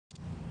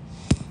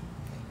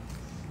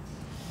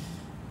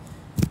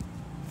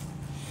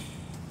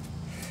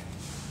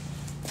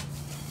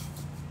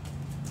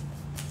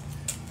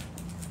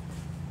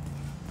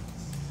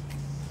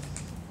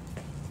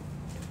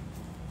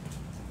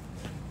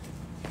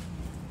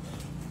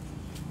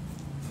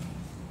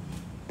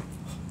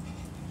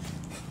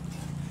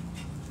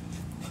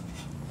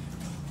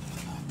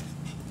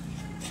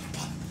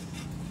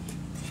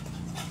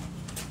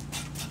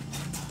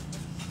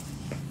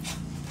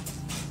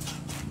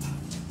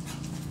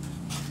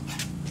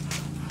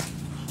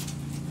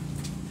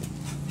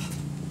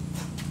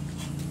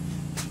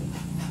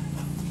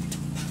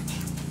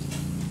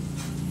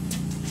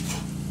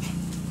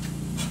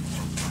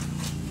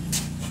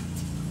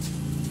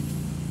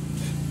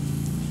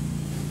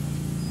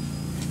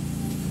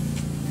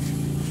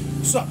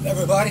What's up,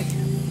 everybody?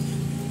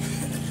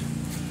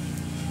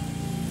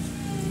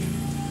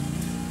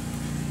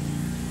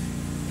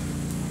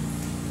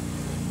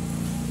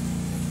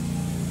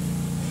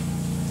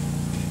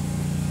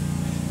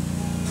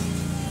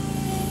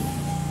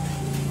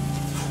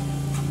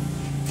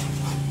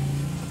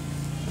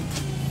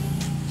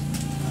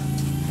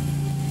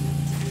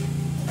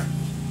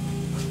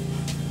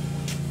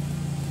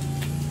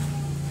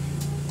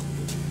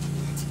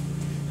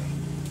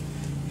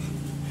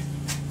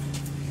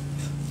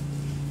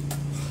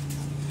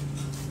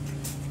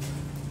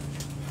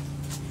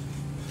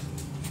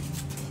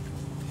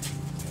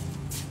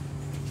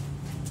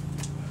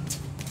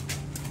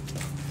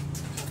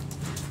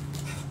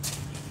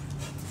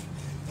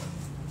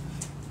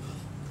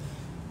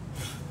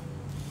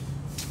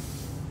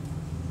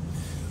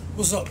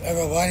 What's up,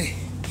 everybody?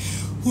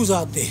 Who's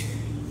out there?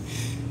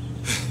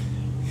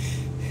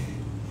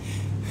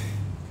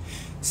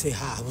 Say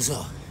hi, what's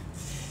up?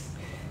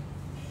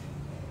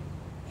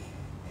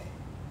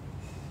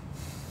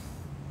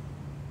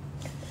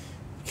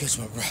 Catch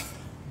my breath.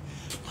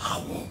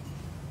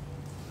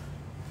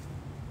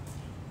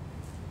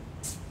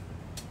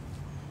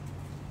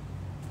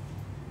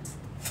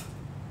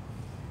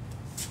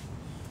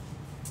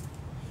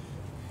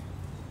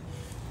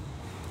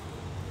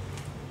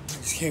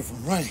 Just came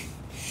from running.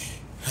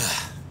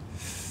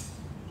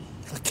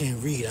 I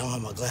can't read, I don't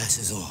have my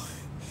glasses on.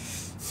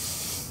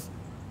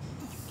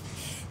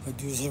 I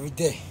do this every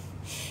day,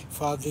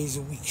 5 days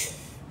a week.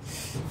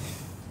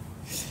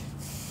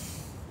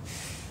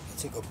 I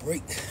take a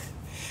break.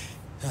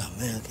 Oh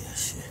man, look at that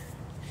shit.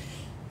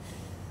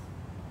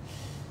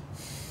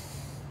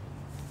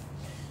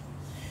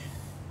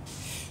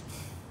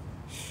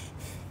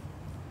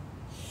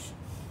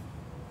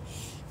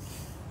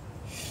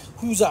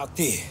 Who's out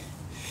there?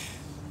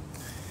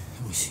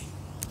 Let me see.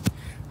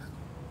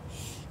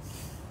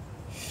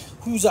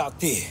 Who's out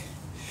there?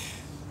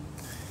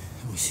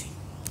 Let me see.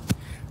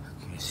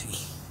 Let me see.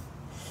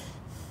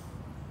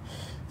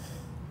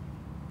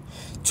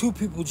 2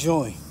 people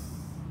join.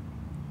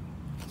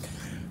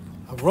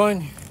 I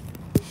run.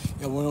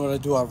 You wanna know what I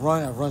do? I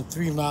run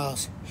 3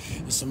 miles.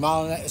 It's a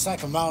mile and it's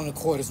like a mile and a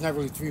quarter. It's not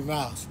really 3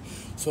 miles.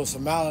 So it's a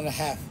mile and a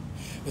half.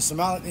 It's a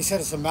mile, they said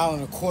it's a mile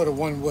and a quarter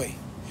one way.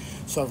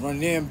 So I run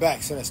there and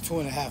back, so that's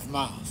 2.5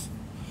 miles.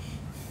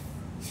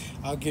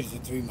 I'll get it to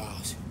 3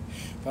 miles.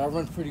 But I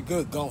run pretty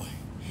good going.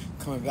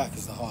 Coming back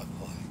is the hard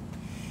part.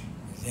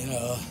 And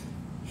then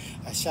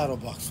I shadow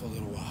box for a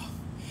little while.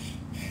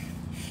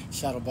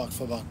 Shadow box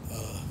for about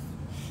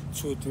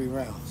 2 or 3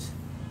 rounds.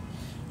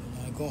 And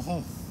then I go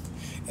home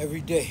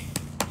every day.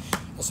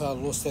 That's how I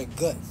lost that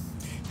gut.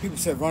 People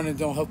said running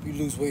don't help you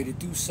lose weight. To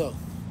do so,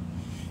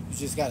 you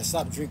just gotta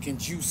stop drinking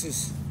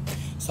juices.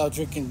 Stop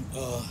drinking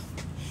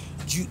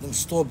them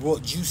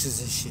store-bought juices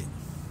and shit.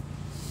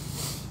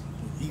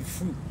 Eat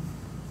fruit.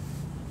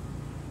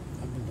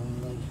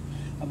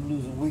 I'm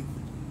losing weight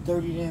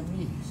 30 damn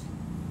years.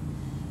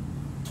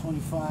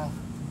 25.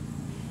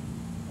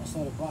 I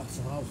started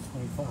boxing when I was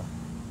 25.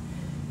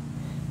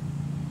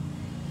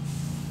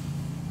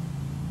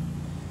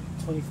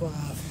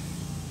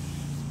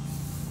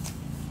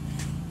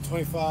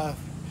 25,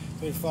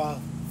 35,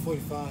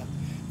 45,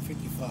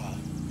 55.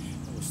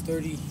 That was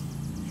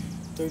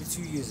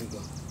 32 years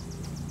ago.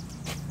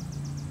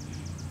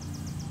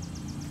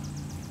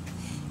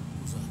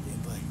 Who's out there,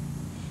 buddy?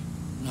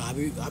 Nah,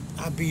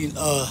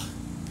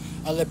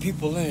 I let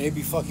people in, they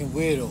be fucking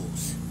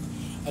weirdos.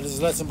 I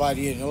just let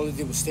somebody in, and all they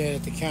did was stare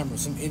at the camera,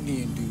 some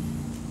Indian dude.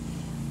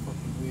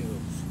 Fucking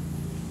weirdos.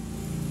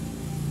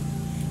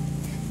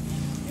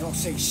 They don't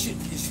say shit,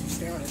 they just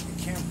staring at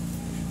the camera.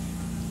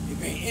 They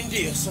be in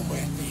India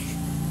somewhere, I think.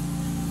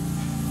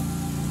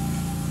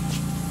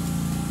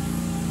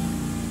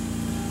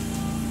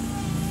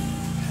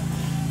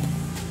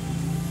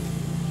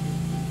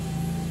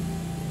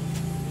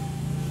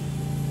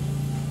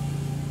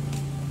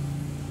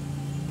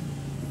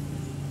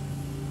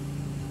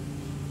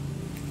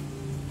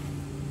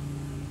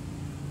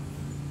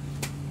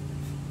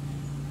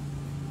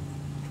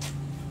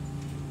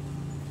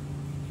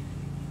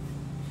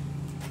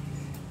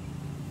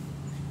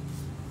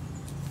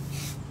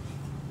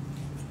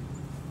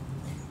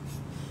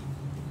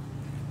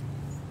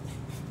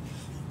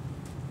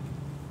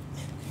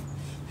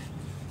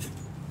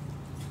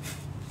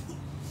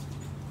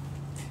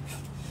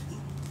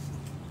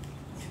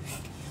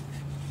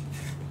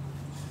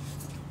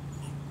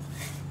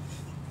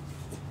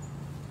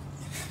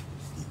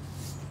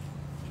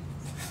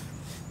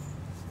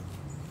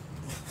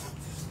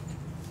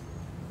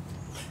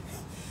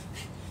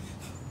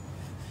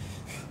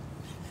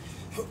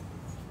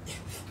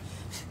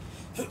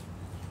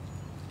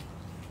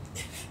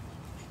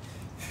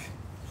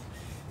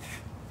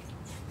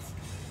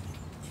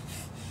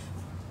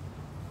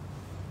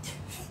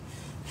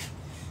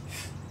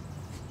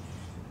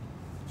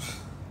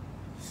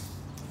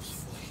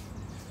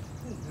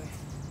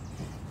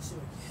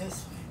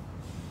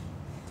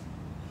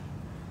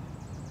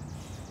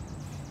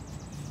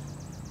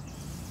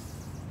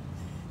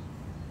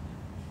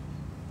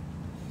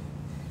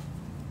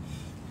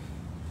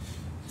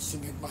 to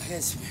make my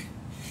head spin.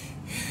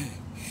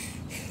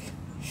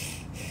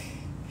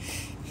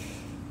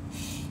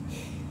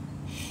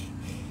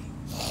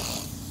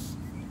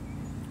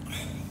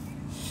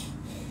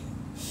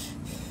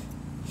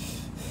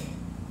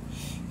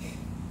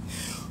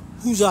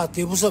 Who's out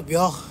there? What's up,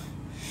 y'all?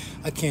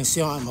 I can't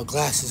see. I don't have my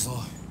glasses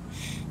on.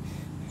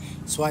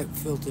 Swipe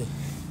filter.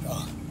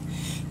 Oh.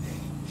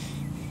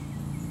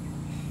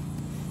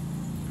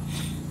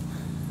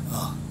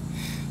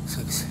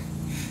 So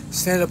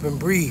stand up and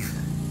breathe.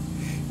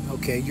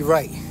 Okay, you're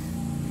right.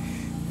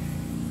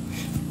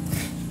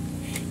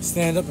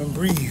 Stand up and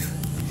breathe.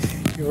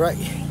 You're right.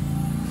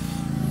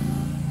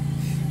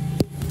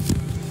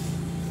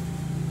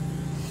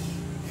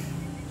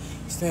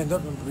 Stand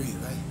up and breathe,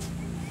 right?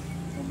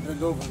 Don't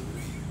bend over and breathe.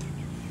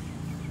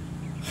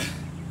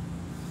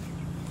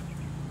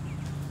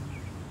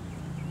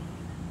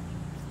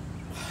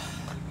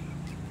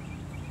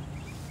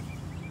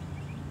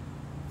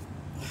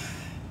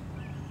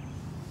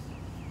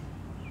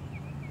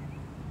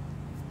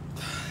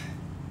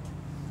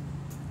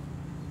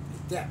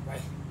 Like that,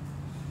 right?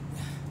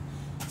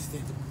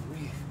 Stand up and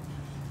breathe.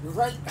 You're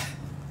right.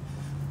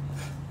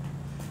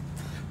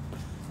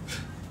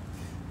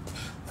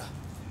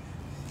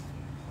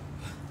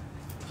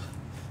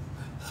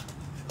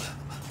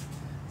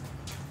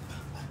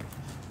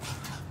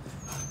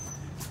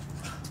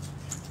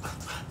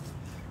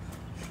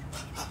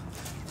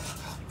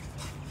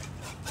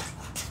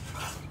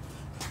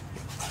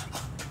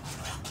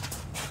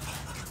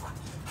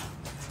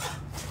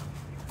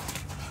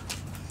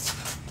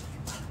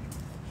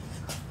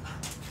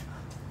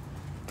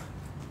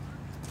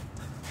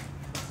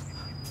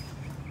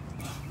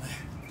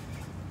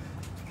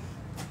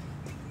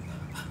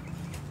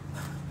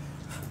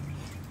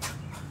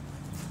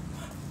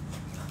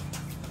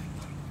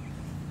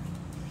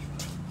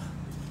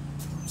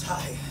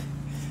 Tired.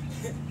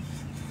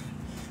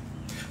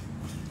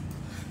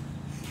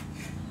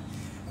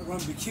 I'm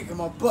gonna be kicking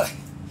my butt.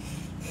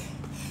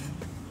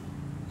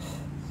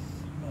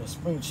 I'm not a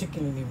spring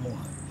chicken anymore,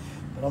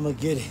 but I'm gonna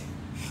get it.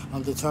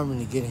 I'm determined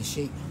to get in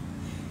shape.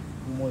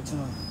 One more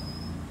time.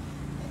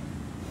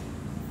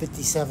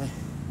 57.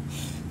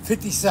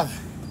 57.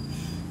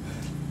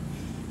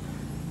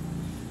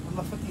 I'm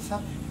a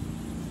 57.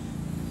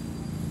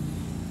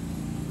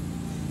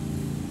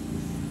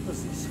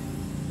 What's this?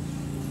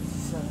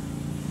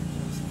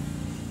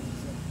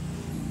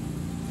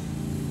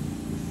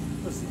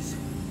 What's this?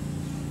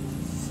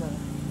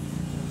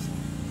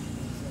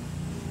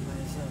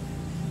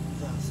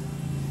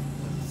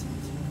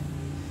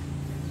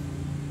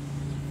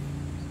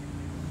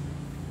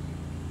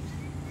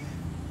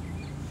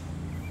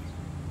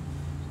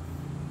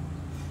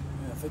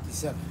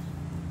 57.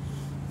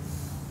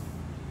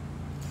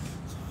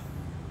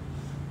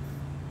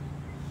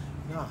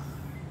 No, I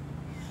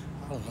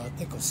don't know. I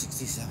think I'm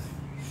 67.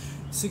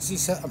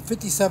 67. I'm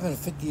 57 or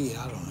 58.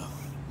 I don't know.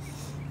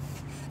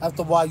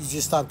 After a while, you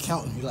just stop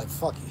counting. You're like,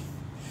 fuck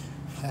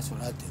it. That's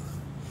what I do.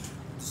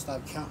 Just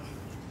stop counting.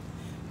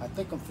 I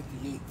think I'm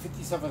 58.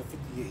 57 or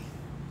 58.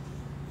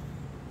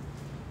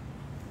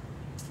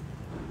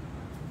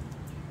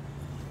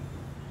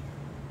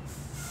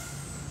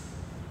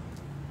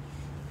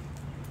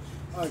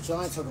 All right, y'all,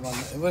 I ain't talking about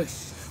nothing.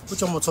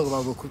 What y'all gonna talk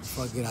about real quick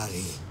before I get out of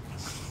here?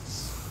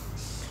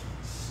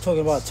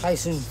 Talking about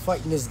Tyson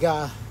fighting this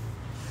guy.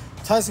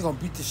 Tyson gonna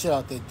beat the shit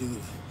out that dude.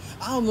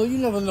 I don't know. You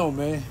never know,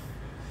 man.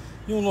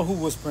 You don't know who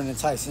whispering in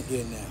Tyson's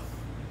ear now.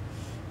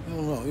 You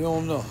don't know. You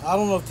don't know. I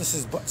don't know if this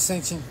is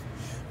sanctioned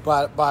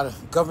by the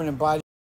governing body.